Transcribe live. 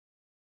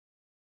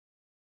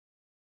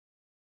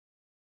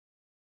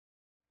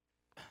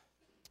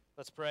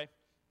Let's pray.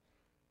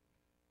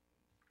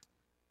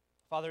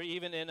 Father,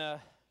 even in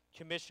a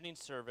commissioning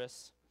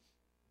service,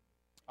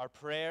 our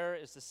prayer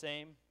is the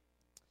same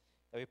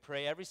that we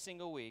pray every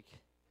single week,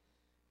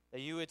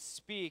 that you would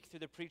speak through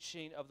the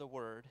preaching of the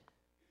word,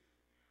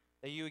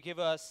 that you would give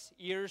us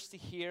ears to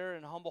hear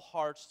and humble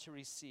hearts to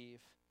receive.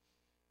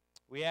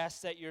 We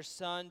ask that your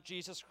Son,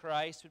 Jesus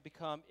Christ, would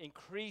become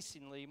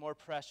increasingly more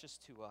precious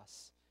to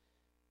us.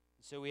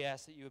 And so we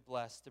ask that you would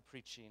bless the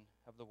preaching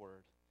of the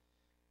word.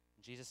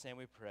 In Jesus' name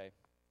we pray.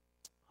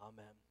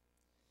 Amen.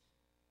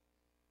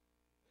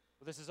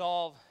 Well, this is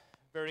all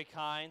very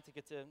kind to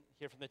get to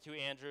hear from the two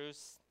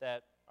Andrews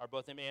that are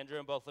both named Andrew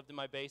and both lived in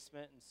my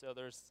basement, and so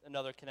there's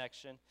another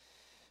connection.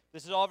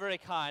 This is all very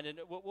kind, and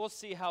we'll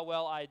see how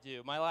well I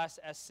do. My last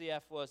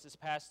SCF was this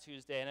past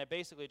Tuesday, and I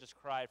basically just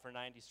cried for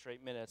 90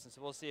 straight minutes, and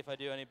so we'll see if I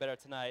do any better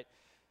tonight.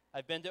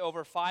 I've been to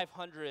over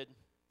 500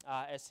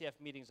 SCF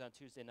meetings on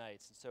Tuesday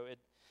nights, and so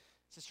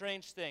it's a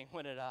strange thing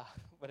when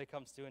it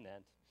comes to an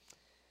end.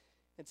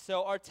 And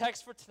so our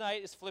text for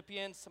tonight is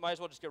Philippians. I might as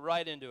well just get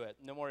right into it.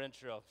 No more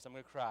intro, because I'm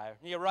going to cry.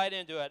 Get right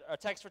into it. Our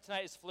text for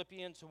tonight is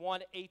Philippians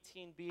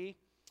 1:18b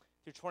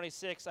through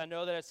 26. I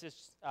know that it's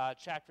just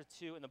chapter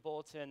 2 in the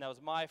bulletin. That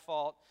was my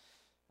fault.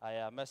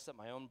 I messed up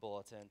my own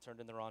bulletin, turned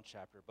in the wrong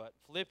chapter. But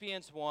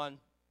Philippians 1,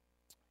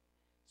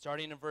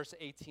 starting in verse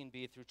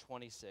 18b through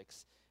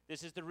 26.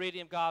 This is the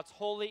reading of God's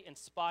holy,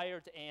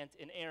 inspired, and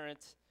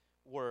inerrant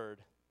word.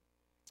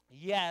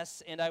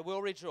 Yes, and I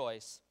will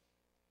rejoice.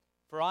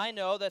 For I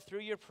know that through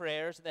your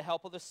prayers and the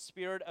help of the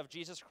Spirit of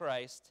Jesus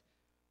Christ,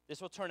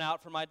 this will turn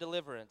out for my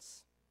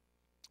deliverance.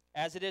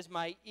 As it is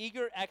my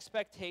eager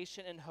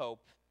expectation and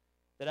hope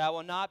that I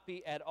will not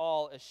be at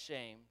all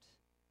ashamed,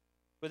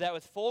 but that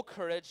with full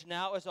courage,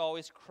 now as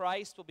always,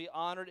 Christ will be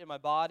honored in my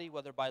body,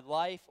 whether by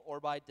life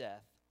or by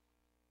death.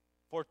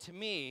 For to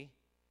me,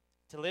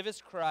 to live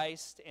is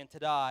Christ, and to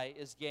die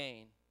is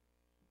gain.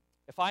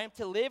 If I am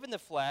to live in the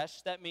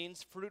flesh, that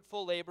means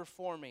fruitful labor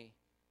for me.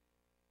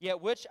 Yet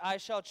which I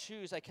shall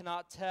choose, I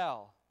cannot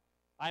tell.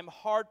 I am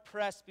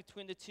hard-pressed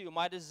between the two.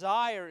 My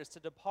desire is to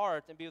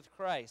depart and be with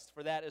Christ,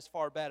 for that is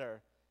far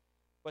better.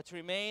 But to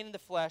remain in the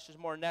flesh is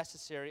more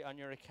necessary on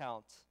your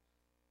account.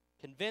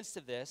 Convinced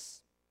of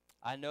this,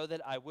 I know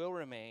that I will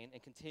remain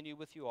and continue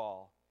with you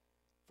all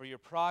for your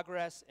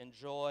progress and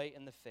joy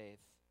in the faith,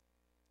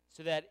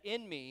 so that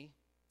in me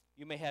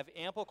you may have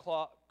ample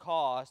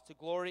cause to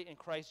glory in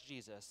Christ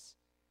Jesus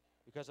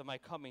because of my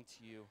coming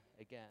to you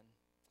again.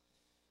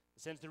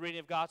 Since the reading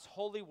of God's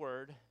holy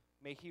word,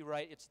 may he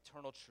write its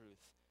eternal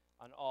truth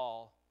on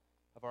all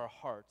of our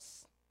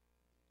hearts.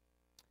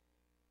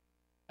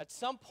 At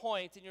some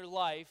point in your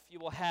life, you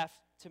will have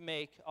to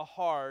make a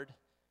hard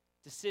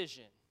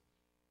decision.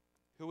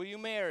 Who will you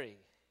marry?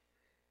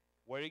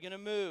 Where are you going to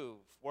move?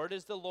 Where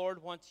does the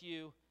Lord want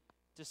you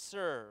to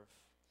serve?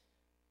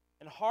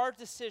 And hard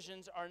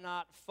decisions are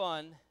not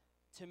fun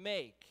to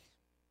make.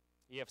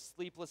 You have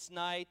sleepless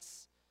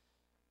nights,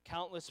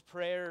 countless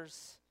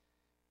prayers.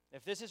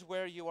 If this is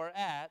where you are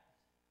at,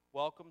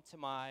 welcome to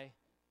my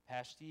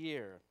past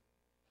year.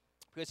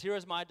 Because here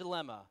is my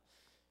dilemma.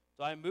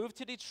 Do I move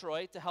to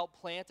Detroit to help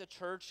plant a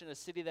church in a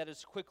city that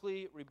is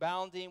quickly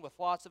rebounding with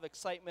lots of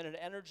excitement and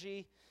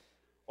energy?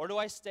 Or do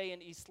I stay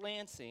in East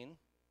Lansing,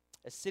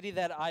 a city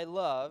that I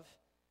love,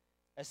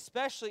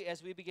 especially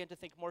as we begin to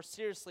think more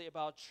seriously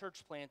about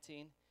church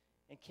planting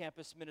and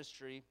campus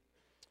ministry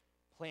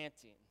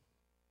planting?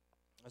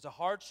 It was a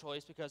hard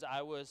choice because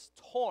I was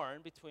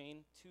torn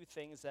between two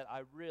things that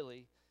I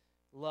really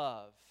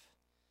love.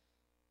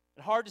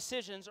 And hard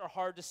decisions are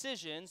hard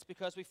decisions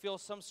because we feel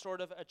some sort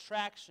of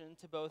attraction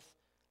to both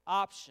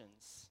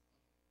options.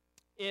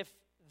 If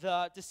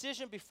the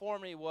decision before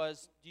me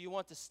was, do you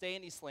want to stay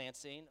in East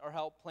Lansing or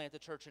help plant a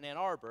church in Ann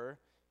Arbor?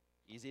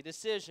 Easy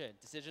decision.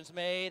 Decision's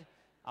made.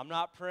 I'm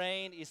not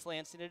praying. East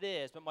Lansing it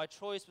is. But my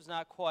choice was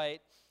not quite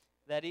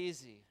that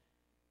easy.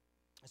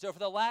 So for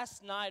the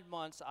last 9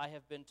 months, I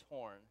have been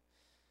torn.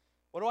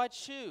 What do I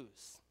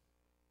choose?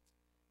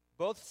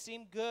 Both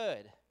seem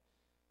good.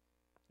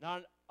 Now,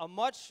 on a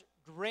much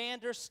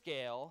grander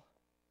scale,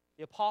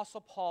 the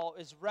Apostle Paul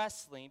is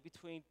wrestling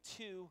between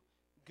two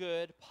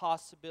good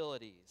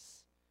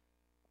possibilities.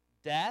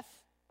 Death,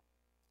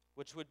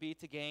 which would be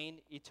to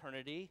gain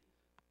eternity,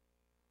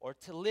 or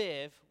to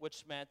live,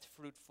 which meant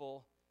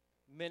fruitful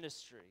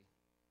ministry.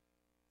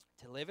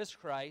 To live is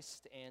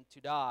Christ, and to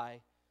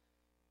die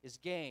is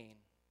gain.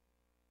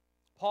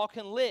 Paul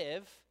can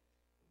live,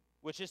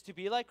 which is to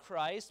be like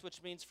Christ,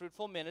 which means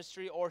fruitful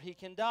ministry, or he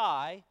can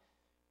die,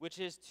 which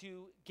is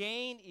to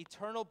gain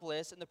eternal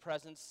bliss in the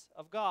presence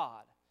of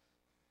God.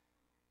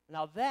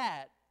 Now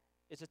that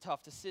is a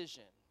tough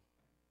decision.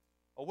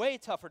 A way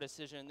tougher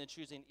decision than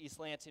choosing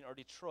East Lansing or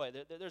Detroit.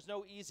 There's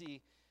no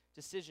easy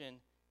decision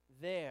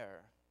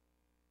there.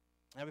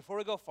 Now before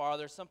we go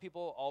farther, some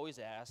people always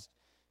ask,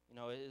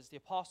 is the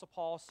Apostle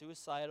Paul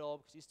suicidal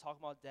because he's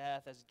talking about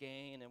death as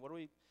gain, and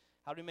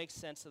how do we make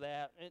sense of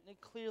that? And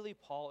clearly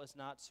Paul is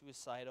not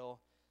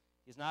suicidal.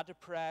 He's not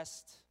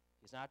depressed.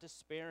 He's not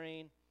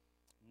despairing.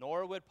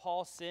 Nor would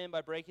Paul sin by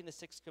breaking the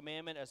sixth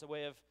commandment as a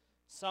way of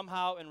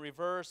somehow in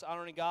reverse,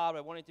 honoring God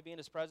by wanting to be in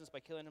his presence by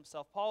killing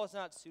himself. Paul is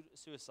not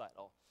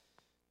suicidal,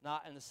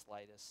 not in the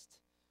slightest.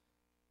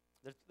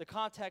 The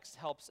context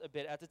helps a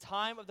bit. At the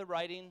time of the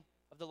writing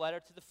of the letter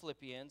to the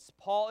Philippians,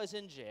 Paul is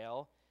in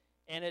jail,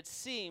 and it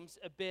seems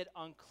a bit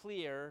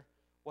unclear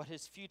what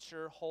his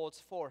future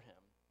holds for him.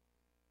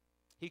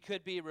 He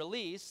could be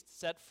released,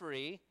 set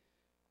free,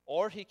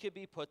 or he could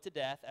be put to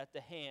death at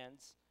the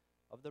hands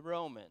of the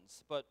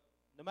Romans. But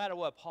no matter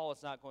what, Paul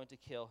is not going to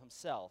kill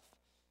himself.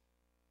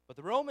 But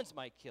the Romans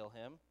might kill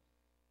him.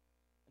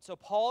 And so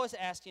Paul is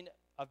asking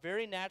a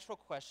very natural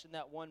question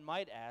that one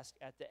might ask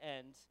at the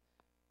end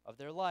of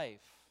their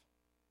life.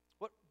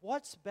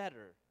 What's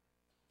better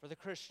for the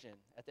Christian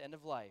at the end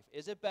of life?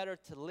 Is it better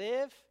to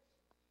live,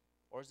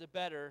 or is it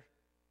better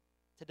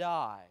to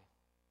die?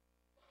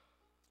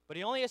 But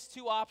he only has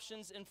two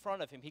options in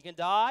front of him. He can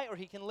die or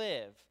he can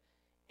live.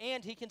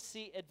 And he can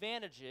see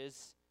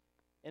advantages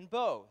in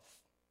both.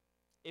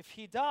 If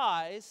he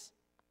dies,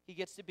 he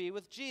gets to be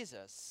with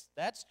Jesus.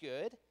 That's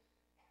good.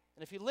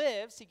 And if he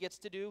lives, he gets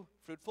to do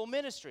fruitful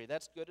ministry.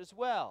 That's good as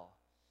well.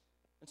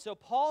 And so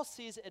Paul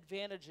sees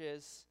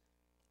advantages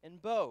in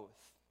both.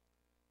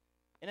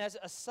 And as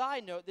a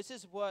side note, this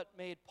is what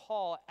made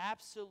Paul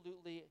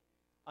absolutely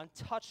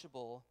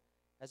untouchable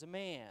as a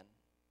man.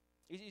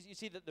 You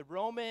see that the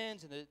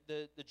Romans and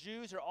the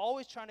Jews are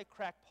always trying to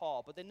crack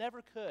Paul, but they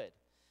never could.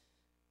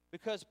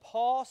 Because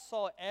Paul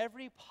saw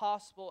every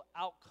possible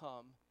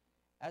outcome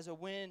as a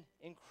win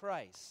in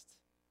Christ.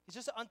 He's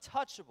just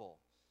untouchable.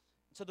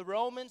 So the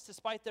Romans,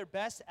 despite their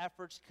best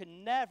efforts, could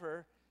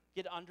never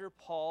get under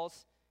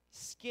Paul's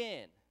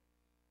skin.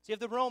 So you have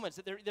the Romans,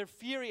 they're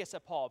furious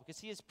at Paul because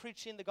he is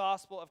preaching the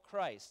gospel of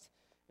Christ.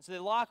 And so they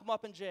lock him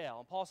up in jail.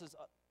 And Paul says,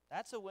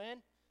 that's a win.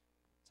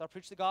 So I'll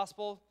preach the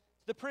gospel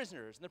to the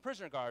prisoners and the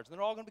prisoner guards, and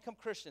they're all going to become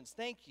Christians.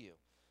 Thank you.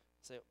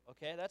 Say,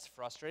 okay, that's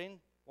frustrating.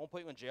 Won't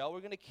put you in jail. We're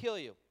going to kill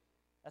you.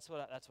 That's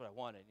what I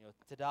wanted.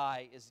 To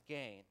die is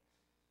gain.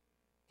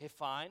 Okay,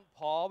 fine.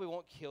 Paul, we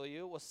won't kill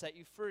you. We'll set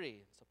you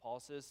free. So Paul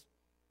says,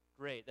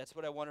 great. That's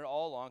what I wanted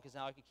all along, because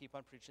now I can keep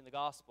on preaching the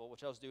gospel,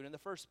 which I was doing in the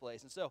first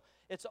place. And so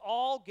it's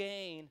all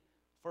gain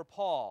for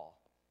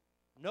Paul.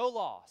 No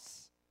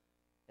loss.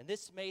 And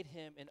this made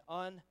him an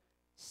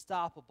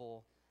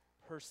unstoppable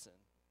person.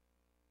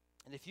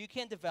 And if you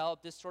can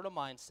develop this sort of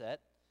mindset,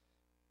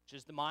 which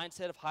is the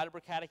mindset of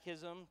Heidelberg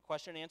Catechism,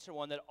 question and answer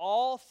 1, that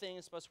all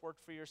things must work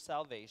for your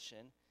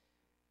salvation,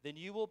 then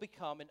you will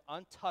become an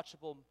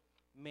untouchable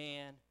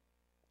man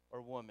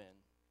or woman.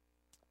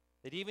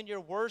 That even your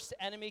worst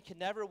enemy can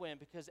never win,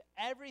 because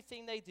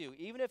everything they do,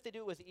 even if they do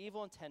it with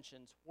evil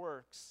intentions,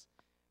 works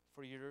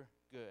for your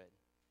good.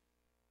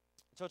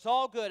 So it's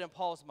all good in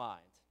Paul's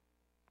mind.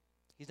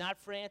 He's not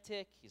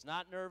frantic. He's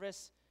not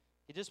nervous.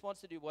 He just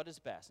wants to do what is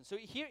best. And so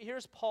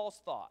here's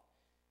Paul's thought.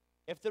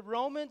 If the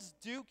Romans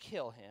do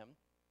kill him,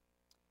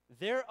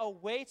 there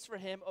awaits for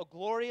him a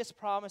glorious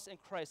promise in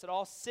Christ that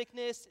all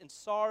sickness and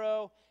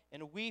sorrow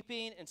and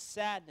weeping and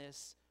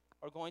sadness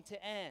are going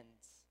to end.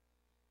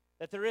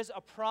 That there is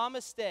a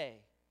promised day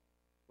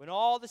when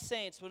all the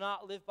saints will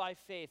not live by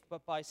faith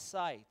but by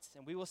sight.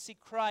 And we will see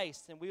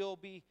Christ, and we will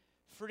be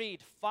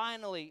freed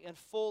finally and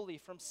fully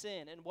from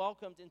sin and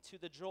welcomed into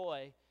the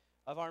joy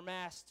of our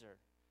Master.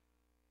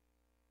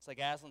 It's like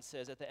Aslan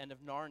says at the end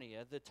of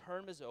Narnia, the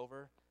term is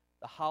over,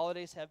 the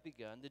holidays have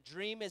begun, the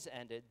dream is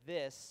ended,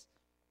 this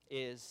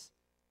is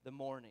the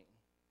morning.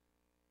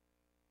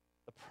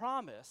 The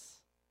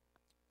promise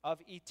of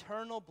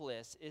eternal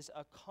bliss is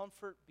a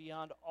comfort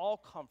beyond all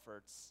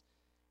comforts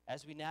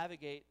as we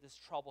navigate this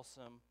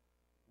troublesome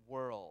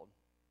world.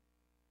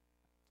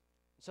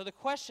 So the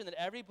question that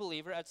every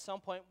believer at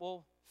some point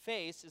will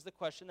face is the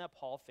question that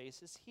Paul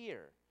faces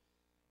here.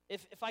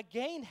 If I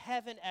gain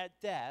heaven at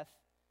death,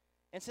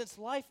 and since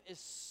life is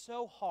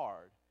so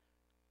hard,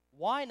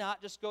 why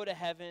not just go to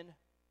heaven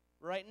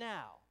right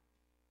now?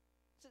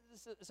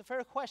 It's a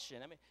fair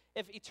question. I mean,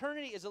 if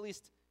eternity is at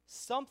least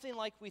something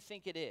like we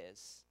think it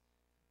is,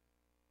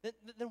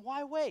 then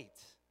why wait?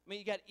 I mean,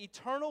 you got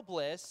eternal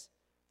bliss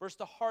versus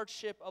the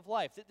hardship of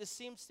life. This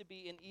seems to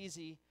be an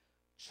easy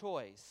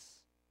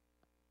choice.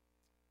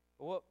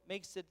 But what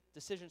makes the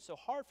decision so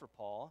hard for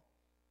Paul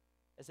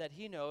is that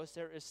he knows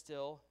there is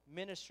still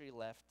ministry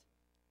left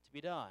to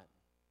be done.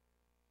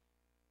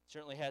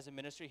 Certainly has a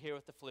ministry here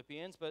with the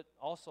Philippians, but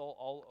also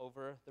all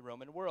over the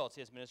Roman world. So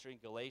he has ministry in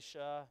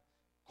Galatia,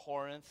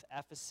 Corinth,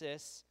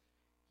 Ephesus.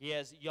 He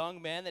has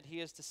young men that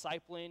he is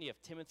discipling. You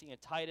have Timothy and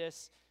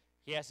Titus.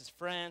 He has his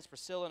friends,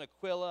 Priscilla and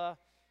Aquila.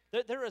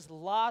 There is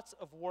lots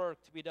of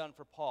work to be done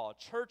for Paul.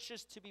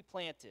 Churches to be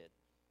planted,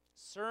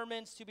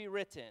 sermons to be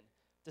written,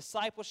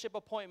 discipleship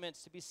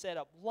appointments to be set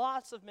up.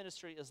 Lots of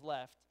ministry is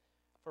left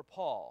for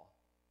Paul.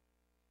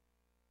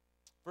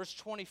 Verse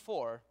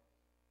 24,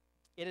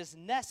 it is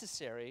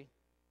necessary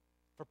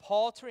for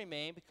Paul to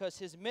remain because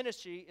his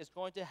ministry is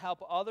going to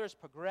help others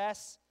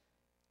progress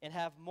and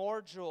have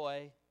more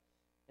joy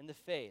in the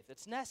faith.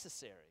 It's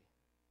necessary.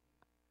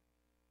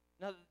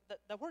 Now,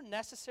 that word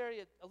necessary,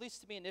 at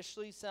least to me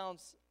initially,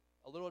 sounds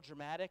a little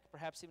dramatic,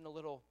 perhaps even a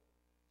little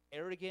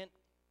arrogant.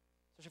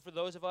 especially for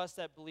those of us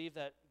that believe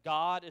that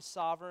God is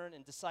sovereign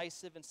and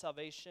decisive in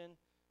salvation.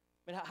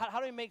 I mean, how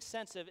do we make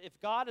sense of if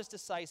God is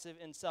decisive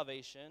in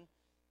salvation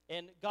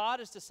and God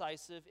is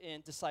decisive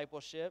in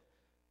discipleship,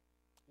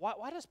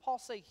 why does Paul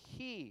say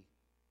he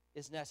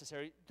is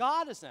necessary?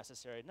 God is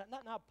necessary,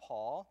 not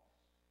Paul.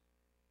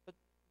 But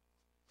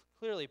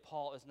clearly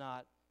Paul is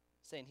not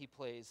saying he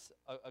plays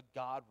a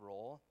God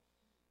role.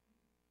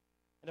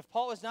 And if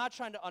Paul is not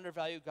trying to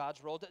undervalue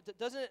God's role,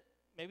 doesn't it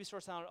maybe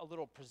sort of sound a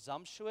little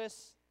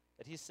presumptuous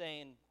that he's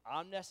saying,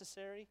 I'm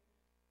necessary?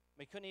 I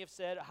mean, couldn't he have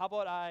said, how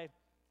about I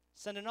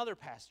send another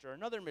pastor,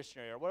 another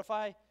missionary? Or what if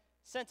I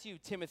sent you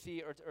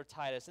Timothy or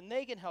Titus, and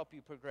they can help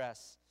you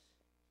progress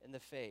in the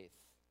faith?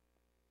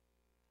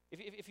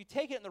 If you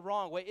take it in the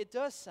wrong way, it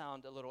does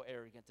sound a little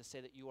arrogant to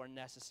say that you are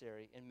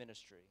necessary in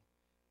ministry.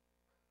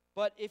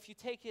 But if you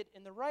take it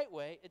in the right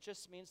way, it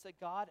just means that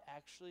God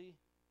actually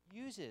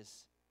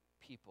uses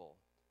people.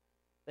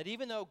 That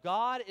even though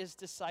God is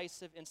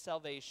decisive in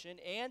salvation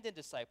and in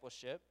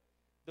discipleship,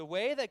 the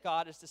way that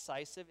God is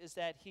decisive is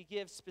that he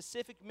gives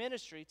specific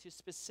ministry to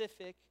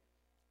specific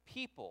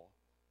people.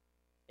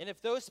 And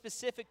if those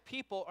specific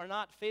people are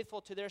not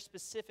faithful to their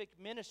specific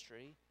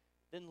ministry,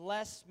 then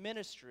less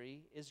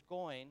ministry is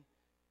going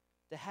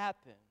to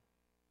happen.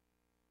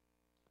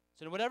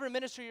 So in whatever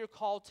ministry you're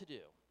called to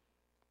do,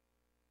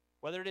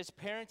 whether it is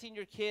parenting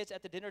your kids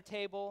at the dinner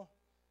table,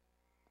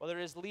 whether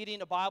it is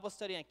leading a Bible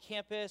study on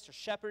campus or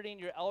shepherding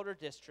your elder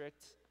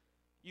district,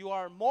 you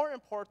are more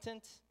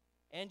important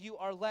and you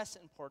are less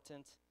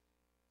important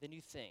than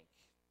you think.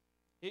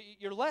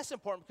 You're less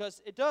important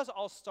because it does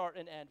all start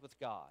and end with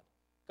God.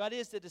 God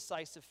is the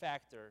decisive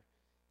factor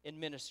in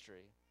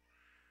ministry.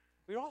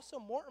 But you're also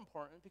more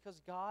important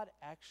because God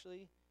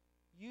actually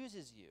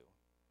uses you.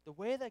 The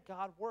way that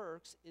God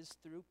works is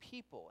through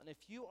people. And if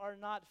you are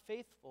not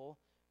faithful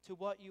to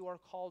what you are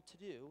called to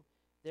do,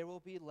 there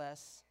will be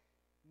less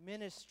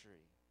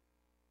ministry.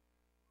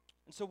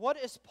 And so what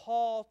is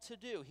Paul to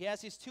do? He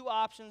has these two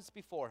options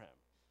before him.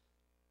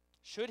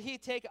 Should he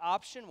take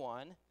option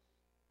one,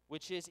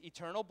 which is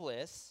eternal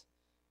bliss,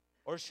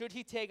 or should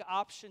he take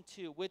option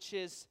two, which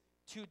is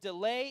to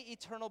delay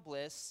eternal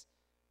bliss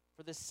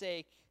for the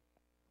sake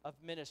of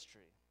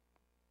ministry?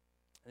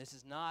 And this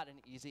is not an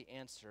easy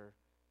answer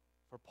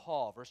for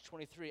Paul. Verse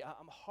 23,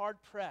 I'm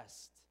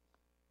hard-pressed.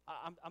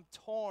 I'm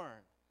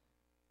torn.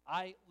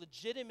 I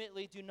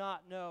legitimately do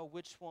not know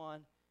which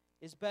one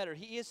is better.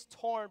 He is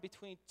torn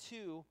between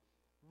two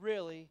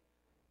really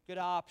good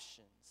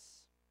options.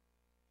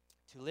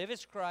 To live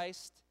is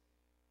Christ,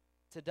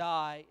 to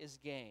die is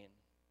gain.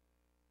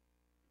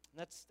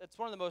 And that's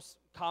one of the most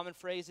common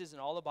phrases in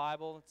all the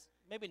Bible. It's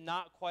maybe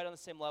not quite on the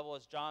same level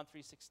as John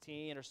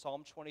 3:16 or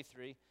Psalm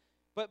 23,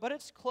 but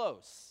it's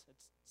close.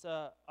 It's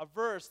a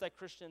verse that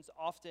Christians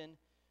often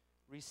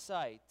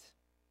recite.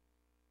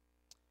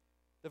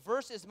 The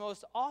verse is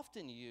most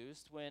often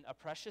used when a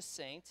precious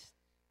saint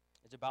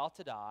is about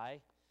to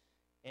die,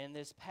 and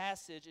this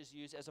passage is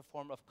used as a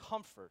form of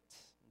comfort.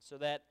 And so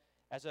that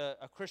as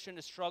a Christian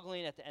is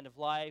struggling at the end of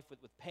life with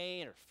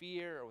pain or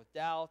fear or with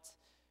doubt,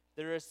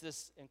 there is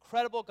this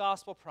incredible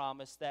gospel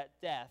promise that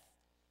death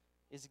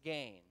is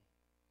gain.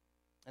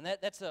 And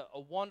that's a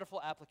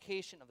wonderful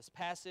application of this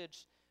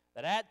passage,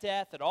 that at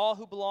death, that all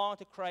who belong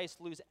to Christ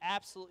lose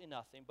absolutely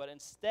nothing, but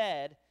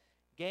instead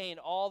gain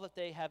all that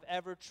they have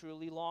ever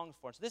truly longed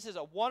for. So this is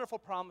a wonderful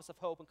promise of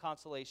hope and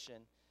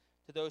consolation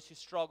to those who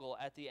struggle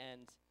at the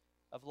end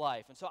of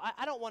life. And so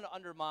I don't want to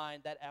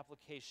undermine that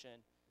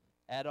application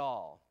at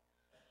all.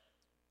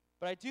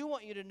 But I do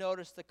want you to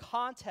notice the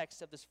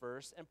context of this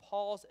verse and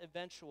Paul's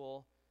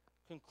eventual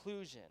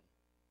conclusion.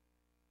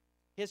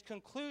 His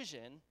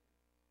conclusion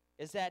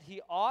is that he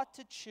ought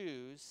to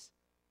choose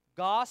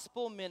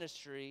gospel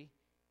ministry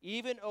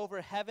even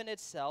over heaven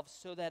itself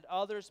so that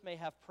others may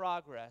have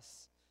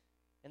progress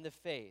in the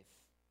faith.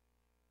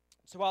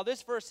 So while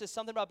this verse says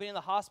something about being in the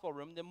hospital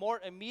room, the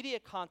more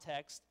immediate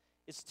context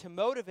is to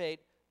motivate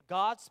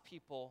God's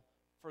people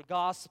for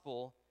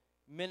gospel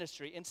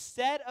ministry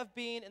instead of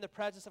being in the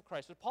presence of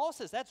Christ. But Paul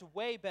says that's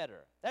way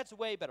better. That's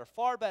way better,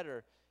 far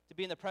better to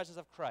be in the presence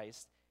of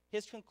Christ.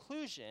 His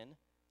conclusion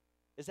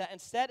is that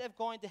instead of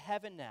going to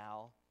heaven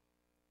now,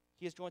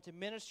 he is going to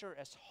minister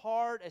as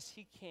hard as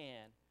he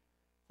can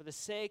for the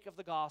sake of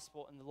the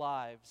gospel in the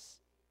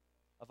lives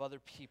of other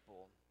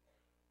people.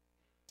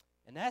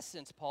 In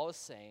essence, Paul is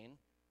saying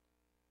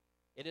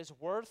it is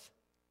worth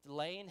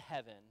delaying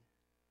heaven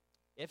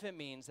if it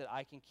means that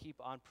I can keep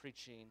on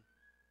preaching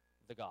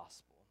the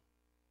gospel.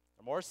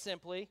 Or more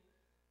simply,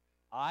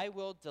 I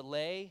will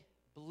delay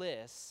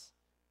bliss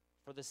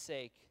for the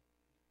sake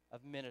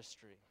of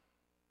ministry.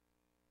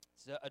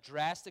 It's a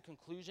drastic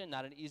conclusion,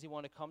 not an easy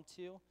one to come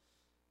to.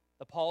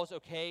 But Paul is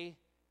okay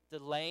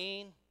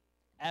delaying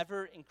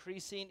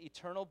ever-increasing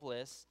eternal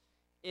bliss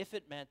if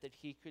it meant that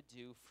he could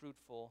do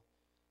fruitful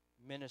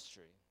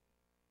ministry.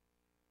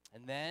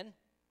 And then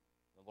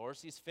the Lord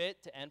sees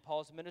fit to end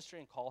Paul's ministry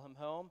and call him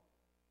home.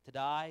 To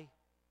die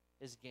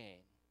is gain.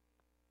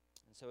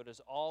 And so it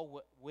is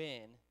all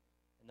win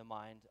in the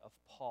mind of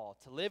Paul.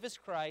 To live is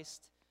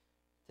Christ,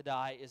 to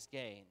die is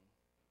gain.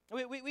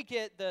 We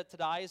get the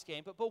today's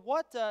game, but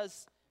what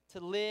does to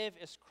live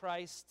as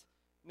Christ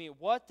mean?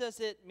 What does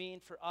it mean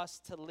for us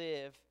to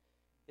live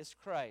as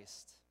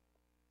Christ?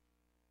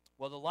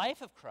 Well, the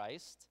life of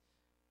Christ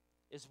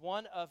is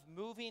one of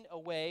moving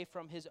away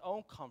from his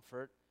own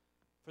comfort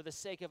for the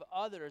sake of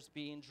others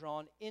being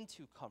drawn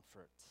into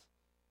comfort.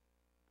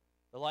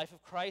 The life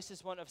of Christ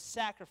is one of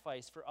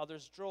sacrifice for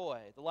others' joy.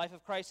 The life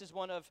of Christ is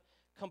one of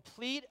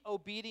complete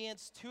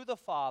obedience to the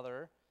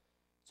Father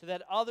so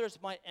that others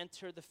might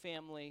enter the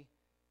family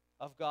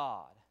of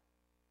God.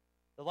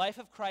 The life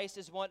of Christ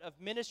is one of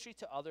ministry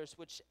to others,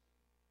 which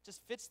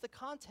just fits the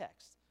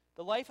context.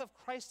 The life of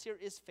Christ here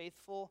is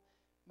faithful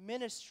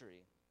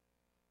ministry.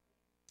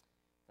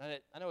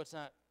 I know it's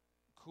not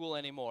cool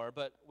anymore,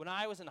 but when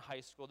I was in high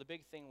school, the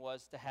big thing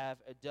was to have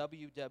a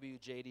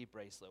WWJD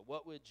bracelet.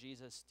 What would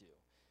Jesus do?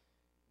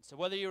 So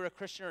whether you were a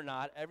Christian or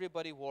not,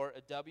 everybody wore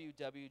a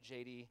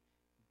WWJD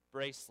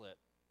bracelet.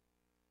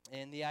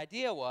 And the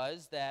idea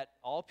was that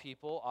all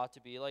people ought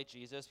to be like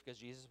Jesus because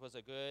Jesus was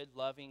a good,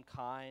 loving,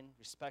 kind,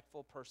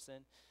 respectful person,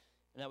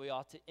 and that we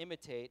ought to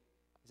imitate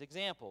his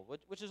example,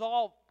 which is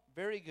all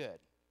very good.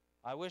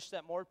 I wish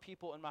that more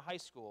people in my high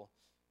school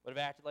would have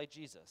acted like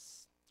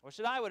Jesus. I wish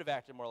that I would have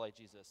acted more like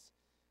Jesus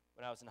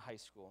when I was in high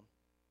school.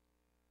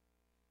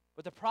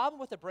 But the problem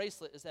with the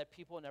bracelet is that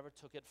people never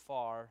took it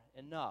far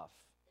enough.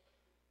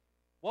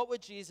 What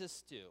would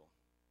Jesus do?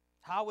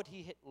 How would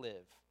he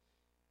live?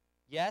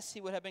 Yes,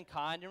 he would have been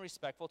kind and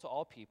respectful to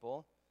all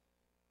people,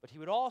 but he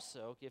would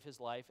also give his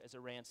life as a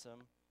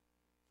ransom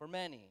for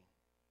many.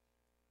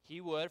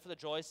 He would, for the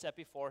joy set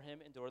before him,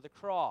 endure the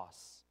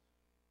cross.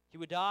 He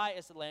would die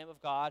as the Lamb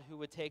of God who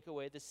would take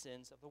away the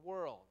sins of the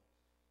world.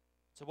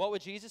 So what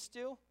would Jesus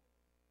do?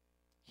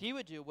 He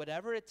would do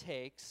whatever it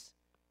takes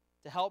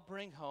to help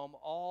bring home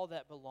all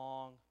that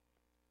belong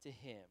to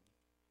him.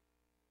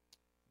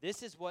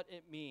 This is what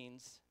it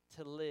means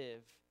to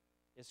live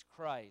as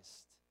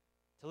Christ.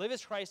 To live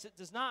as Christ, it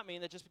does not mean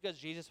that just because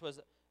Jesus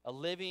was a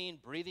living,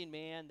 breathing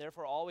man,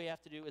 therefore all we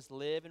have to do is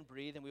live and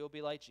breathe and we will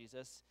be like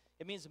Jesus.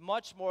 It means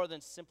much more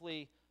than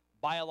simply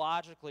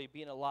biologically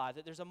being alive.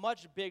 That there's a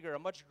much bigger, a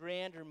much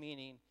grander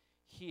meaning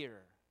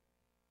here.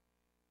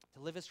 To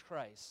live as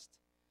Christ.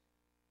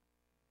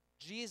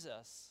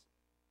 Jesus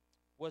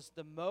was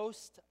the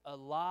most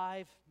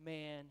alive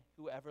man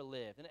who ever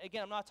lived. And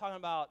again, I'm not talking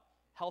about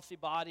healthy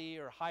body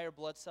or higher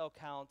blood cell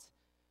count,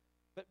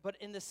 but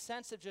in the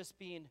sense of just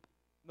being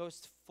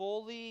most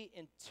fully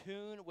in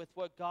tune with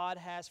what God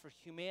has for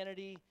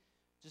humanity,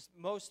 just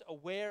most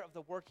aware of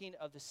the working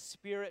of the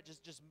Spirit,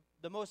 just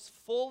the most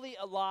fully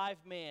alive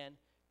man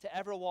to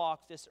ever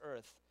walk this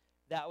earth.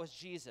 That was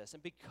Jesus.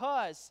 And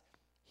because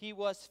he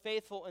was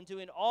faithful in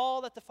doing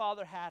all that the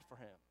Father had for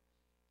him,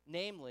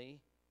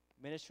 namely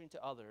ministering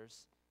to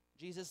others,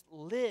 Jesus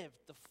lived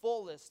the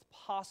fullest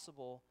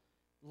possible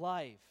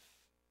life.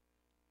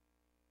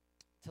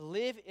 To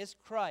live as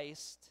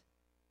Christ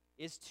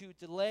is to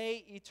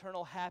delay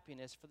eternal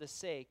happiness for the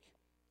sake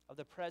of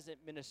the present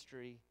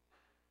ministry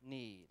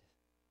need.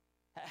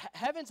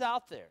 Heaven's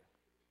out there.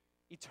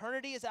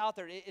 Eternity is out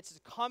there. It's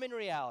a coming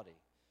reality.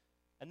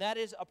 And that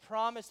is a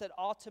promise that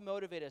ought to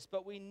motivate us.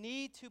 But we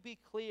need to be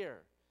clear.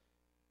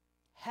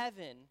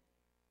 Heaven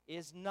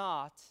is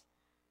not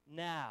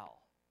now.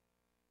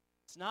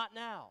 It's not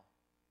now.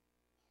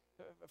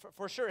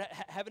 For sure,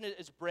 heaven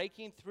is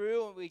breaking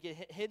through, and we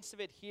get hints of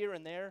it here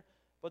and there,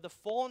 but the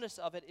fullness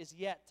of it is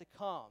yet to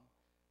come.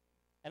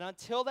 And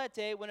until that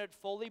day when it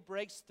fully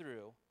breaks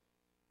through,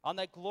 on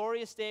that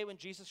glorious day when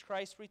Jesus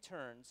Christ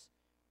returns,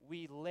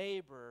 we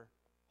labor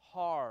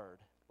hard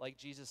like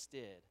Jesus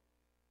did,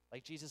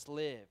 like Jesus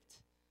lived,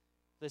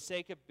 for the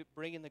sake of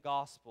bringing the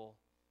gospel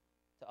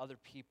to other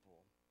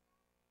people.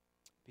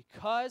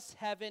 Because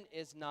heaven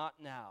is not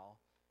now,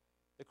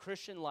 the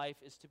Christian life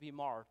is to be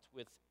marked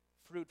with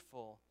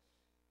fruitful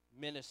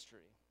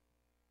ministry.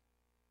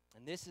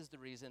 And this is the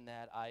reason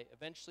that I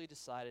eventually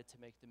decided to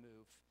make the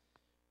move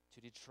to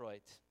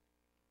Detroit.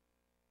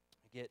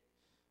 I get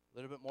a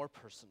little bit more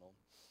personal.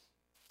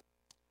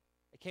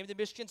 I came to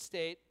Michigan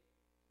State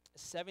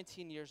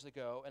 17 years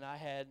ago, and I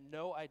had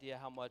no idea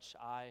how much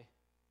I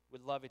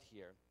would love it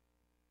here.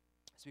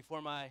 It's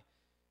before my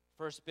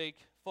first big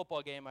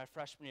football game my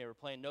freshman year. We're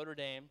playing Notre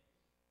Dame.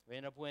 We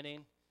ended up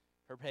winning.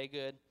 Herb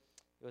Haygood.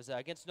 It was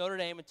against Notre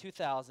Dame in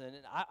 2000,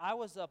 and I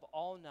was up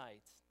all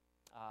night,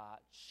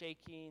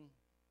 shaking,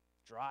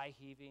 dry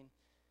heaving.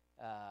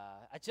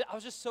 I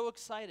was just so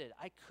excited.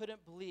 I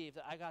couldn't believe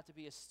that I got to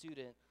be a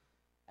student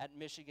at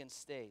Michigan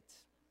State.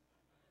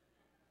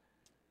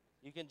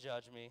 You can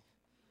judge me.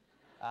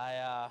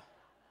 I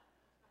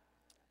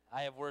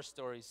have worse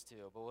stories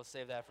too, but we'll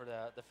save that for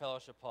the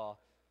fellowship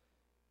hall.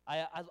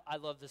 I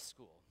love this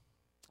school.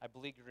 I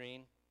bleed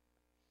green.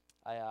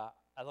 I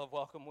love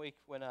welcome week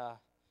when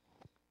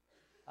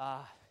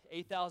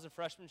 8,000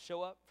 freshmen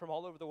show up from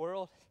all over the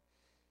world.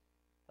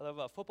 I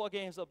love football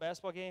games, I love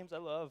basketball games. I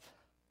love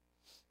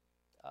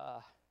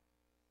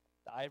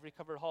the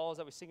ivory-covered halls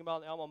that we sing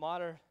about in the alma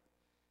mater.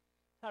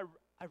 I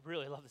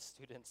really love the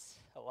students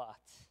a lot.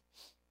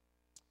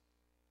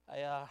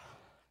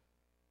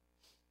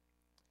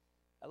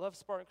 I love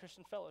Spartan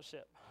Christian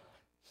Fellowship.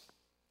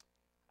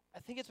 I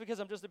think it's because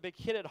I'm just a big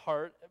kid at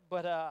heart,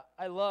 but I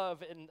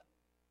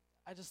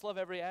just love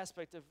every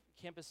aspect of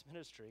campus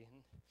ministry.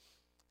 And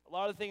a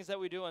lot of the things that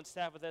we do on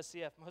staff with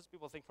SCF, most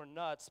people think we're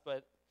nuts,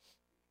 but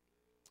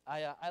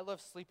I love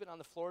sleeping on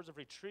the floors of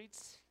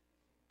retreats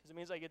because it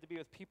means I get to be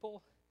with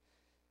people.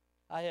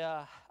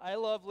 I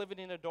love living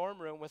in a dorm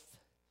room with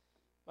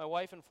my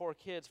wife and 4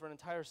 kids for an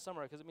entire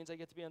summer because it means I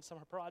get to be on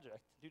summer project,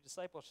 do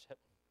discipleship.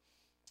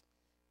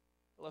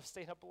 I love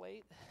staying up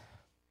late.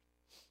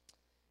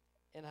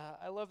 And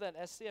I love that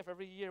in SCF,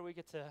 every year we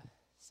get to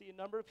see a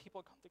number of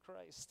people come to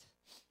Christ.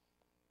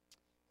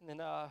 And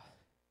then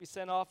be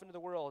sent off into the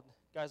world,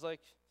 guys like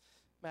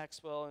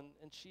Maxwell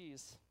and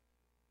Cheese.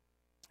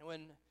 And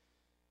when,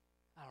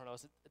 I don't know, it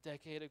was a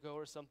decade ago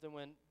or something,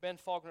 when Ben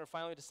Faulkner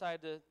finally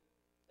decided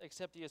to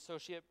accept the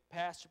associate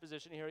pastor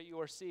position here at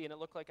URC, and it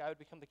looked like I would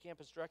become the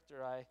campus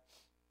director, I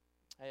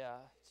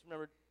just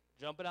remember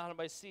jumping out of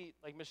my seat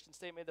like Michigan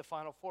State made the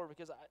Final Four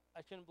because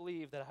I couldn't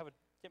believe that I would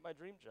get my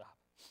dream job.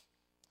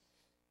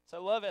 So I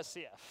love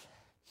SCF.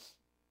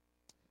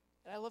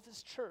 And I love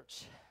this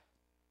church.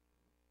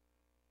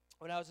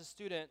 When I was a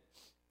student,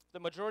 the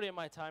majority of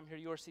my time here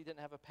at URC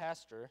didn't have a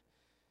pastor.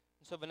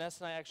 And so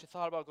Vanessa and I actually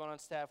thought about going on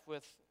staff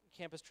with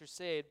Campus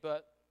Crusade,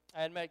 but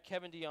I had met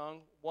Kevin DeYoung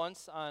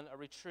once on a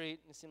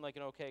retreat, and he seemed like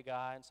an okay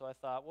guy, and so I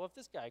thought, well, if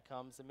this guy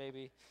comes, then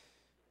maybe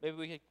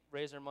we could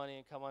raise our money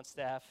and come on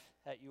staff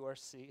at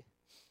URC.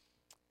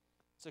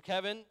 So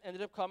Kevin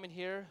ended up coming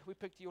here. We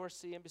picked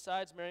URC, and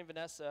besides marrying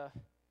Vanessa,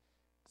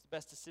 it's the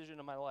best decision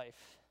of my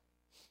life.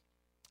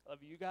 I love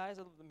you guys.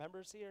 I love the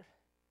members here.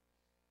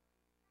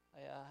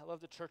 I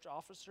love the church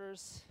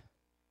officers.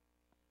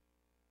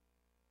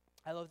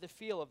 I love the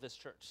feel of this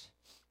church.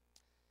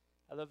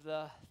 I love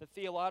the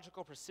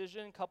theological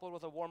precision coupled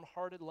with a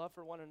warm-hearted love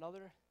for one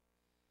another.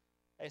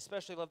 I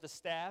especially love the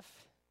staff.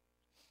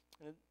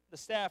 And the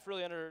staff,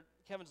 really under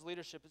Kevin's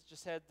leadership, has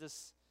just had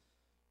this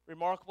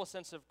remarkable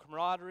sense of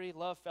camaraderie,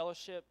 love,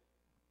 fellowship.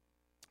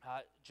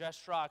 Jess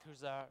Strock,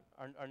 who's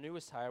our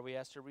newest hire, we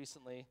asked her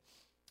recently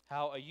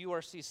how a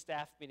URC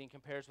staff meeting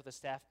compares with a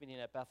staff meeting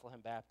at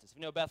Bethlehem Baptist. If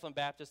you know Bethlehem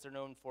Baptist, they're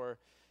known for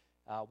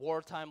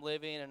wartime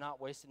living and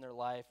not wasting their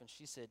life. And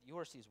she said,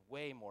 URC is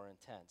way more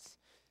intense.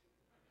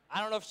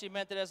 I don't know if she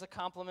meant it as a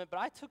compliment, but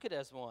I took it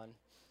as one.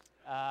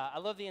 I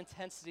love the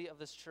intensity of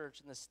this church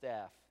and the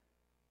staff.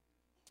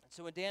 And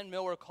so when Dan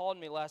Miller called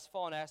me last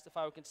fall and asked if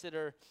I would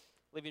consider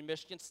leaving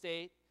Michigan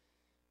State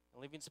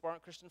and leaving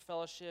Spartan Christian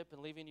Fellowship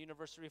and leaving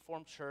University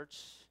Reformed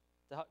Church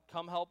to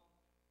come help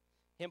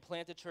him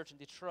plant a church in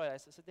Detroit, I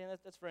said, Dan,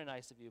 that's very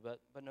nice of you, but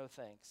no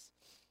thanks.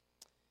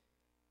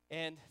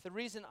 And the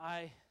reason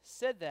I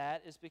said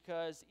that is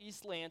because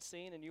East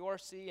Lansing and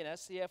URC and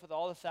SCF, with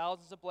all the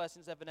thousands of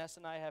blessings that Vanessa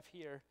and I have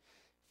here,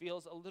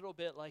 feels a little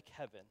bit like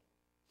heaven.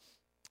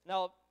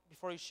 Now,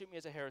 before you shoot me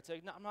as a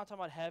heretic, I'm not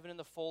talking about heaven in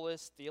the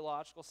fullest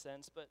theological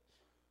sense, but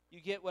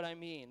you get what I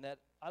mean, that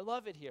I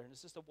love it here, and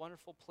it's just a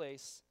wonderful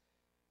place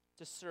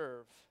to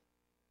serve.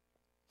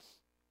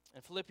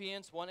 And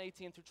Philippians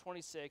 1:18 through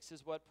 26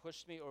 is what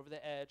pushed me over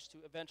the edge to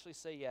eventually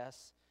say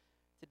yes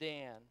to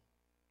Dan.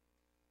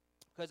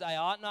 Because I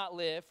ought not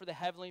live for the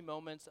heavenly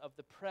moments of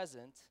the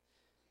present,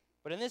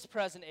 but in this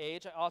present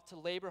age I ought to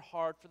labor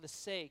hard for the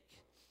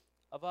sake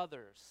of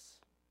others.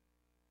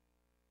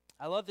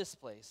 I love this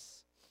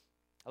place.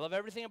 I love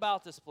everything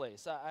about this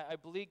place. I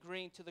bleed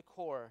green to the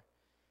core.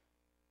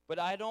 But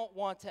I don't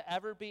want to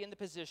ever be in the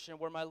position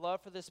where my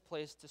love for this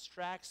place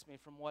distracts me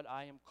from what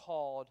I am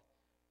called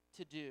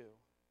to do.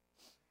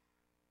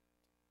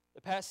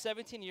 The past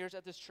 17 years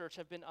at this church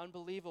have been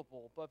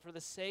unbelievable, but for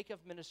the sake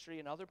of ministry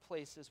in other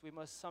places, we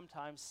must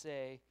sometimes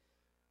say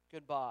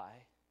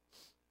goodbye.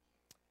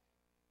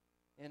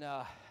 And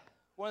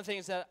one of the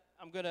things that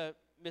I'm going to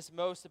miss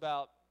most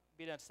about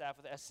being on staff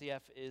with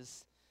SCF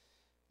is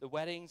the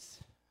weddings.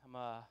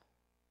 I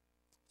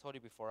told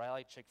you before, I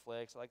like Chick-fil-A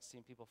because I like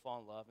seeing people fall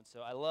in love, and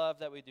so I love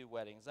that we do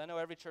weddings. I know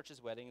every church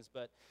has weddings,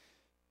 but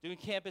doing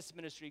campus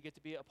ministry, you get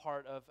to be a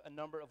part of a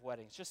number of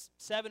weddings, just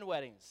 7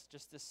 weddings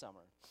just this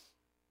summer.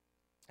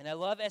 And I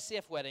love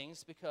SCF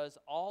weddings because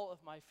all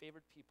of my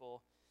favorite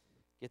people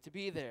get to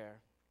be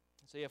there.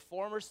 So you have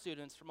former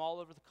students from all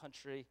over the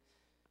country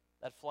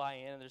that fly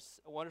in, and there's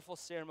a wonderful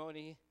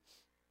ceremony.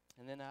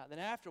 And then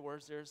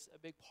afterwards, there's a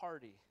big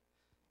party.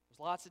 There's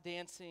lots of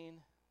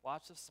dancing,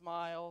 lots of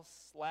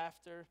smiles,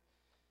 laughter,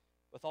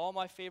 with all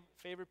my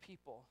favorite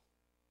people.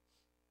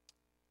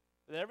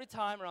 But every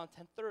time around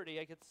 10:30,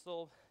 I get this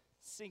little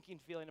sinking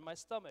feeling in my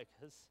stomach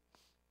because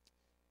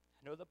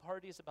I know the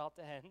party is about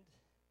to end.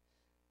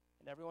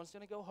 And everyone's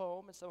going to go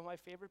home, and some of my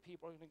favorite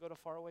people are going to go to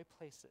faraway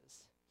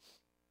places.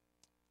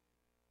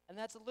 And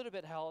that's a little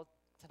bit how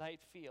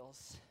tonight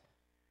feels.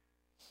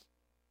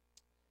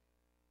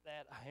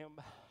 That I am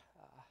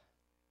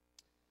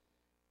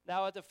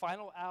now at the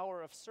final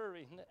hour of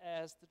serving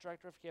as the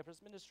director of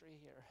campus ministry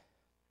here.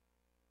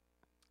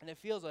 And it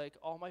feels like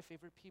all my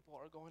favorite people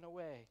are going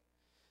away.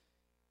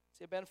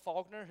 See, Ben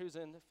Faulkner, who's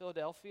in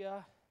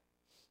Philadelphia,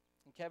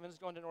 and Kevin's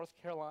going to North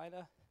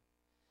Carolina.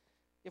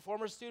 You have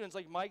former students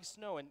like Mike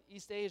Snow in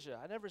East Asia.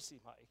 I never see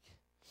Mike.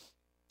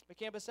 My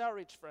campus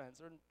outreach friends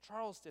are in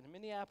Charleston, in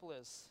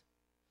Minneapolis,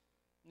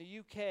 in the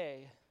UK.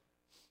 I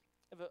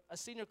have a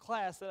senior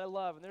class that I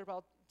love, and they're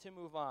about to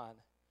move on.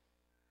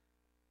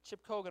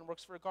 Chip Kogan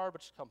works for a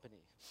garbage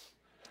company.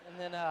 And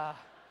then, I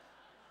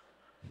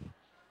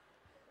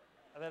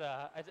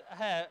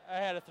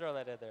had to throw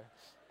that in there.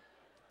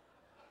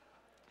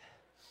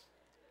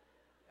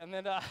 And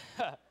then, I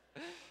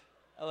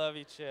love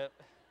you, Chip.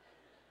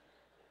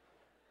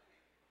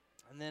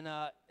 And then,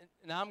 now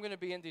I'm going to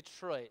be in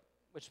Detroit,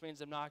 which means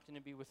I'm not going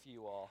to be with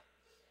you all.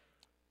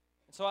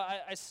 And so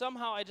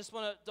I just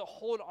want to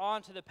hold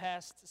on to the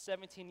past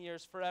 17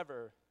 years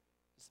forever.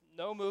 Just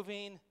no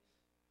moving,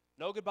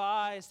 no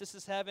goodbyes. This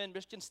is heaven.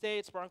 Michigan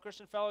State, Spartan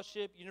Christian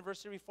Fellowship,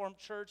 University Reformed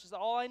Church is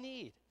all I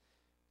need.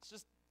 It's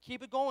just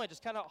keep it going.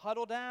 Just kind of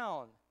huddle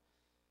down.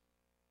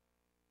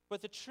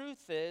 But the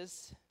truth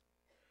is,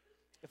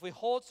 if we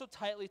hold so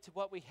tightly to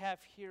what we have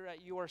here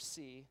at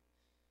URC,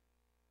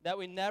 that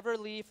we never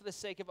leave for the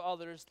sake of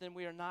others, then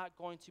we are not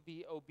going to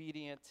be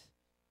obedient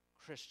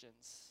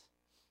Christians.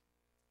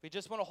 If we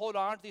just want to hold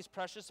on to these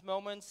precious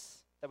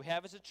moments that we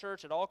have as a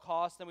church at all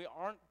costs, then we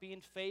aren't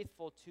being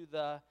faithful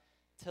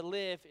to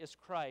live is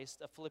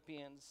Christ of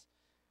Philippians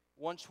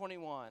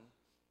 1:21.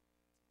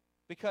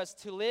 Because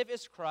to live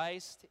as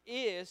Christ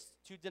is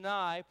to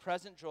deny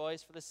present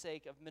joys for the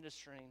sake of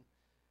ministering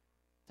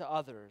to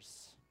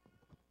others.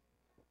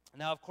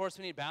 Now, of course,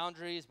 we need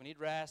boundaries, we need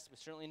rest, we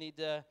certainly need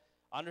to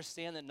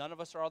understand that none of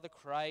us are all the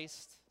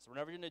Christ, so we're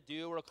never going to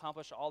do or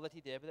accomplish all that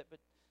he did, but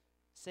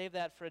save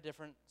that for a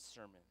different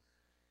sermon.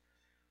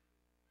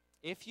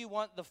 If you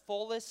want the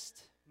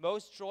fullest,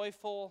 most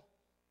joyful,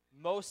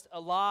 most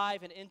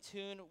alive and in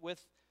tune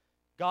with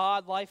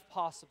God life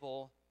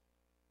possible,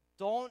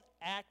 don't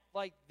act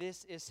like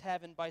this is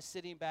heaven by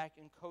sitting back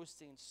and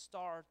coasting.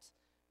 Start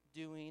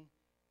doing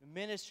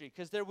ministry,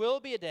 because there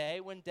will be a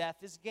day when death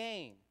is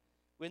gain,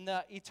 when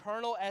the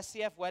eternal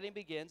SCF wedding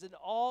begins, and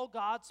all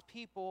God's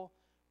people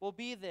will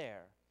be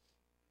there.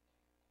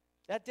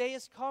 That day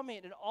is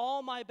coming, and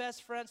all my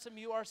best friends from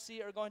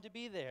URC are going to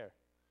be there.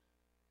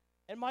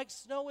 And Mike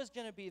Snow is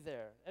going to be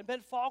there, and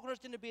Ben Faulkner is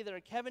going to be there,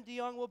 and Kevin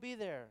DeYoung will be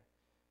there.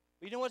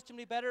 But you know what's going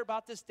to be better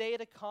about this day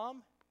to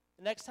come?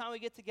 The next time we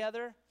get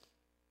together,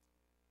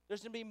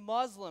 there's going to be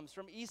Muslims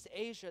from East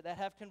Asia that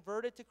have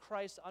converted to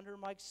Christ under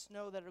Mike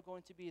Snow that are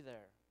going to be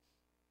there.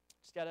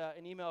 Just got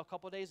an email a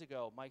couple days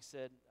ago. Mike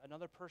said,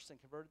 another person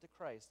converted to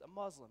Christ, a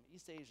Muslim,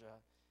 East Asia.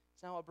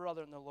 He's now a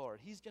brother in the Lord.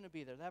 He's going to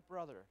be there, that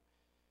brother.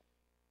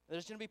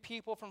 There's going to be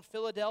people from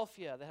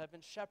Philadelphia that have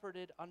been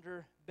shepherded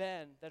under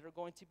Ben that are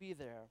going to be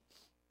there.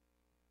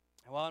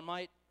 And while it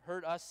might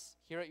hurt us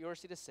here at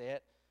URC to say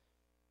it,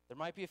 there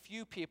might be a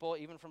few people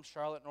even from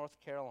Charlotte, North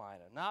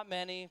Carolina. Not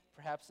many,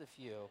 perhaps a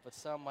few, but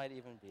some might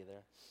even be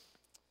there.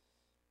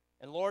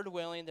 And Lord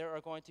willing, there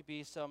are going to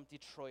be some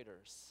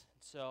Detroiters.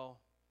 So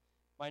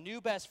my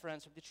new best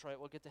friends from Detroit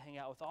will get to hang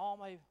out with all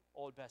my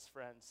old best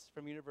friends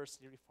from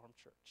University Reformed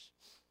Church.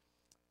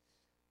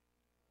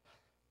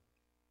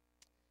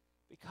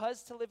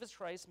 Because to live as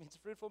Christ means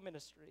fruitful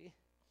ministry,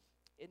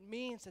 it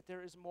means that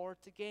there is more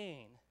to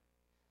gain.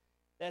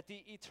 That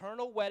the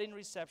eternal wedding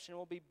reception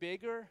will be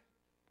bigger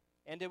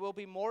and it will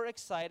be more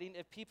exciting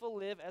if people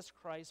live as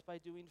Christ by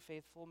doing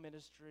faithful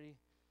ministry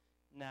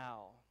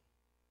now.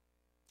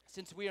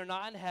 Since we are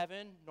not in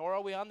heaven, nor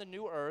are we on the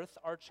new earth,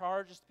 our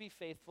charge is to be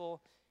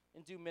faithful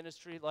and do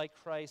ministry like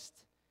Christ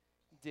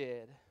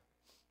did.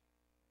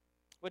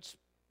 Which,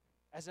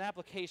 as an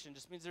application,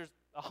 just means there's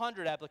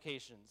 100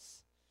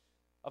 applications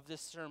of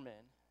this sermon.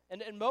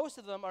 And most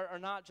of them are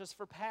not just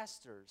for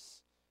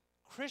pastors.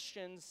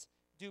 Christians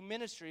do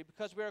ministry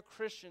because we are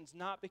Christians,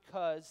 not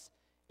because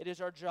it is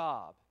our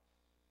job.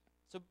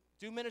 So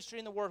do ministry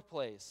in the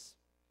workplace.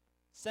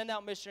 Send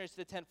out missionaries to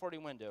the 1040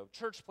 window.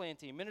 Church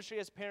planting, ministry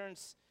as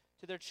parents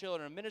to their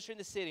children, ministry in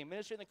the city,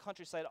 ministry in the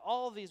countryside.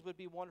 All of these would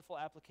be wonderful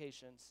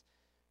applications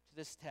to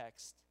this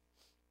text.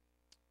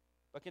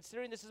 But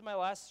considering this is my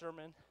last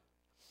sermon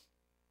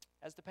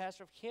as the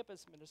pastor of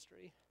campus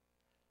ministry,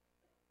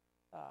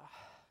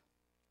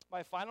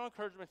 my final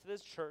encouragement to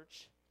this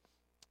church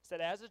is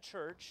that as a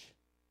church,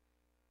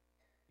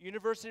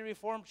 University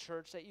Reformed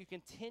Church, that you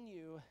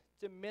continue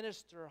to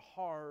minister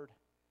hard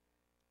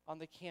on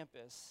the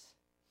campus.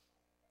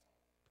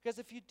 Because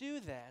if you do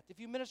that, if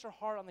you minister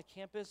hard on the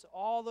campus,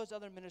 all those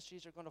other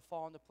ministries are going to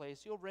fall into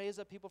place. You'll raise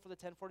up people for the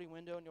 1040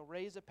 window, and you'll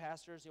raise up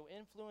pastors, you'll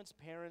influence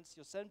parents,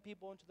 you'll send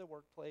people into the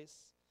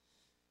workplace.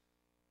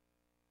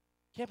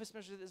 Campus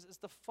ministry is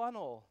the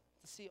funnel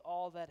to see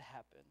all that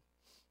happen.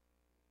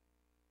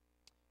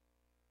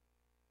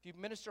 If you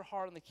minister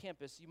hard on the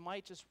campus, you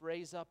might just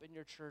raise up in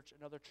your church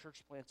another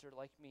church planter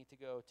like me to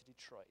go to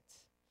Detroit.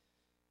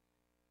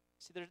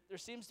 See, there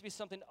seems to be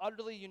something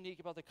utterly unique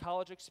about the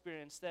college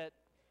experience that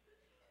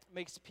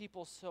makes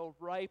people so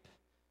ripe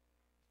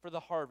for the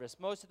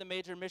harvest. Most of the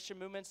major mission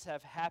movements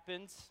have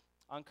happened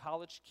on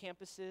college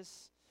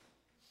campuses.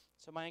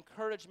 So my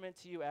encouragement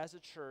to you as a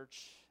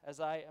church, as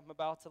I am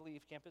about to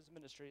leave campus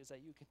ministry, is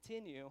that you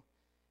continue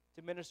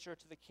to minister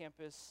to the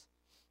campus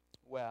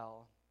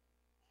well.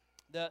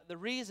 The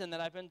reason that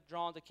I've been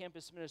drawn to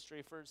campus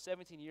ministry for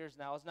 17 years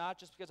now is not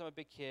just because I'm a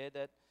big kid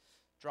that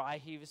dry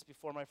heaves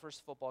before my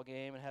first football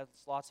game and has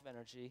lots of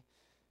energy,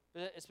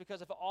 but it's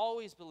because I've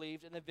always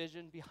believed in the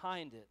vision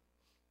behind it.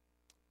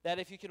 That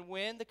if you can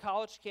win the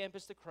college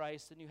campus to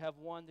Christ, then you have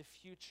won the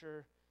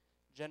future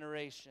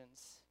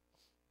generations.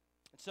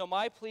 And so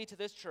my plea to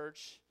this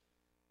church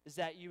is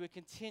that you would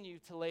continue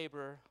to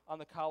labor on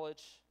the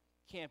college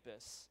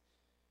campus.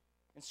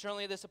 And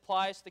certainly this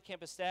applies to the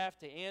campus staff,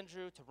 to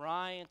Andrew, to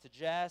Ryan, to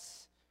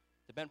Jess,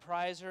 to Ben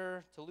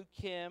Prizer, to Luke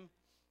Kim.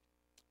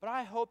 But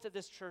I hope that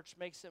this church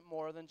makes it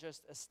more than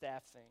just a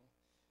staff thing.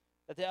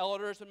 That the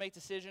elders would make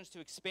decisions to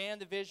expand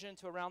the vision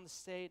to around the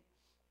state.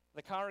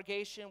 The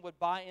congregation would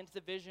buy into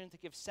the vision to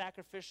give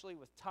sacrificially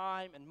with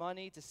time and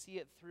money to see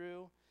it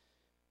through.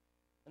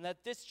 And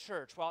that this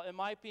church, while it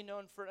might be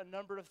known for a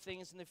number of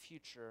things in the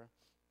future,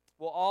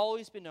 will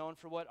always be known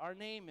for what our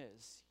name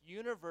is,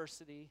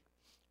 University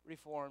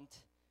Reformed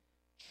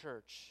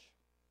Church.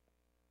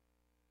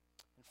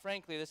 And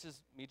frankly, this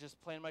is me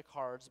just playing my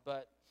cards,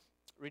 but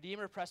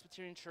Redeemer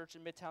Presbyterian Church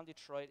in Midtown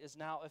Detroit is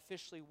now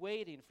officially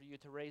waiting for you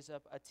to raise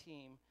up a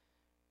team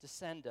to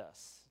send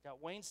us. We've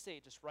got Wayne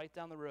State just right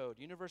down the road,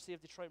 University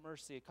of Detroit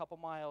Mercy a couple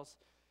miles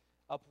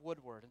up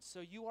Woodward. And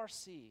so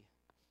URC,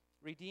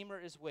 Redeemer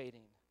is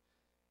waiting.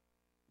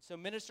 So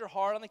minister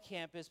hard on the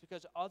campus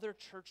because other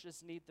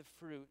churches need the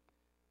fruit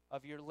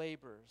of your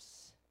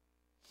labors.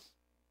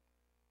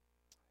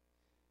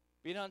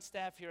 Being on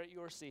staff here at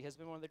URC has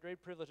been one of the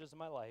great privileges of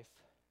my life.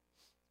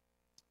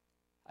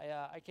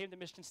 I came to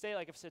Michigan State,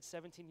 like I've said,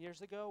 17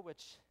 years ago,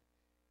 which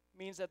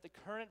means that the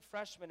current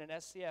freshmen in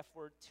SCF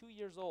were 2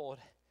 years old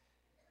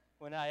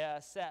when I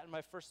sat in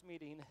my first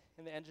meeting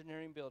in the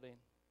engineering building.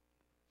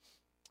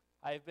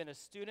 I have been a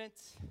student,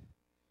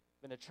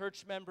 been a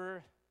church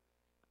member,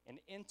 an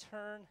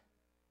intern,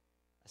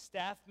 a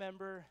staff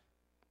member,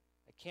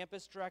 a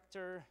campus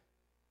director,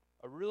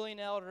 a ruling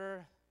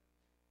elder,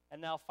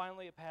 and now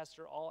finally a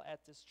pastor, all at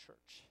this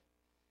church.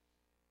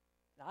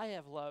 And I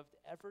have loved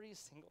every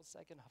single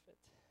second of it.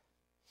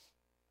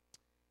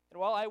 And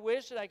while I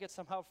wish that I could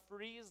somehow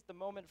freeze the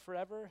moment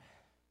forever,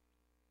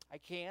 I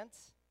can't,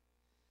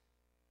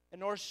 and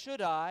nor should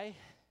I,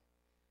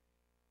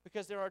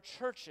 because there are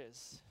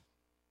churches.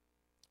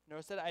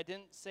 Notice that I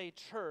didn't say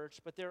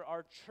church, but there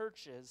are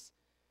churches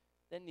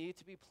that need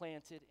to be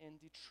planted in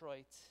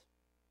Detroit.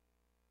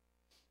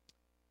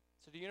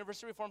 So the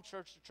University Reformed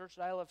Church, the church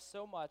that I love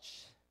so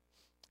much,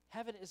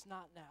 heaven is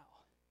not now.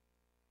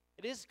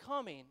 It is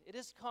coming,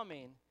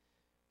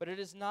 but it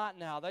is not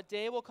now. That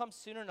day will come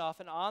soon enough,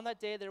 and on that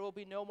day there will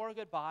be no more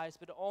goodbyes,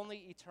 but only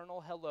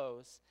eternal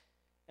hellos.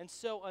 And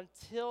so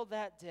until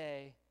that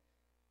day,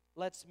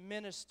 let's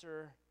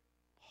minister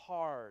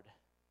hard.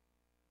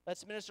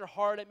 Let's minister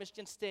hard at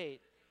Michigan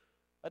State.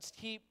 Let's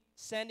keep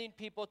sending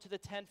people to the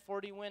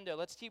 1040 window.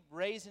 Let's keep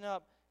raising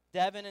up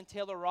Devin and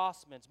Taylor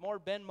Rossmans, more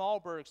Ben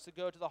Malbergs to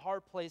go to the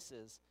hard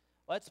places.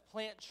 Let's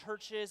plant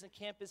churches and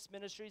campus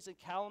ministries in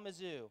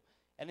Kalamazoo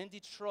and in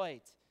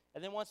Detroit.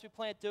 And then once we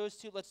plant those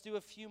two, let's do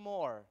a few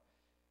more.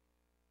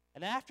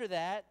 And after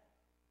that,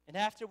 and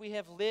after we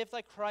have lived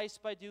like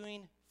Christ by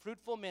doing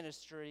fruitful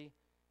ministry,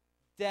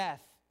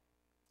 death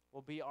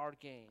will be our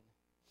gain.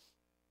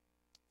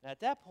 And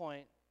at that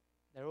point,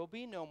 there will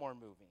be no more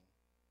moving.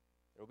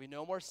 There will be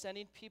no more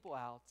sending people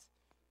out,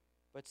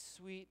 but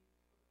sweet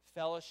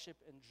fellowship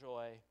and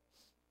joy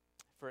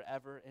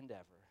forever and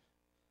ever.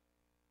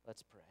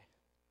 Let's pray.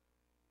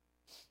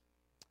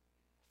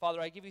 Father,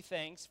 I give you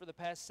thanks for the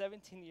past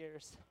 17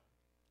 years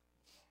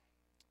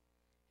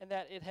and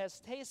that it has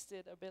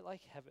tasted a bit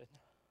like heaven.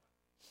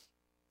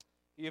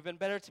 You have been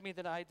better to me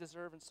than I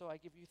deserve, and so I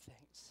give you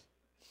thanks.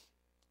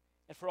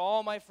 And for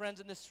all my friends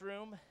in this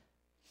room,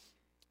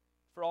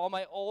 for all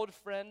my old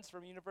friends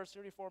from University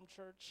Reformed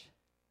Church,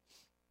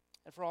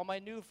 and for all my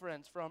new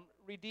friends from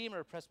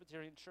Redeemer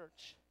Presbyterian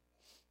Church,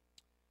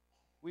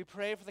 we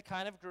pray for the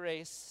kind of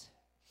grace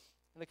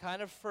and the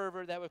kind of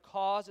fervor that would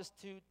cause us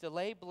to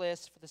delay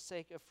bliss for the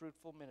sake of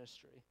fruitful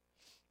ministry.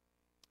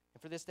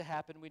 And for this to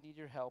happen, we need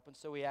your help, and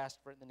so we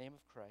ask for it in the name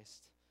of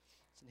Christ.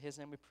 It's in his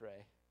name we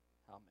pray.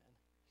 Amen.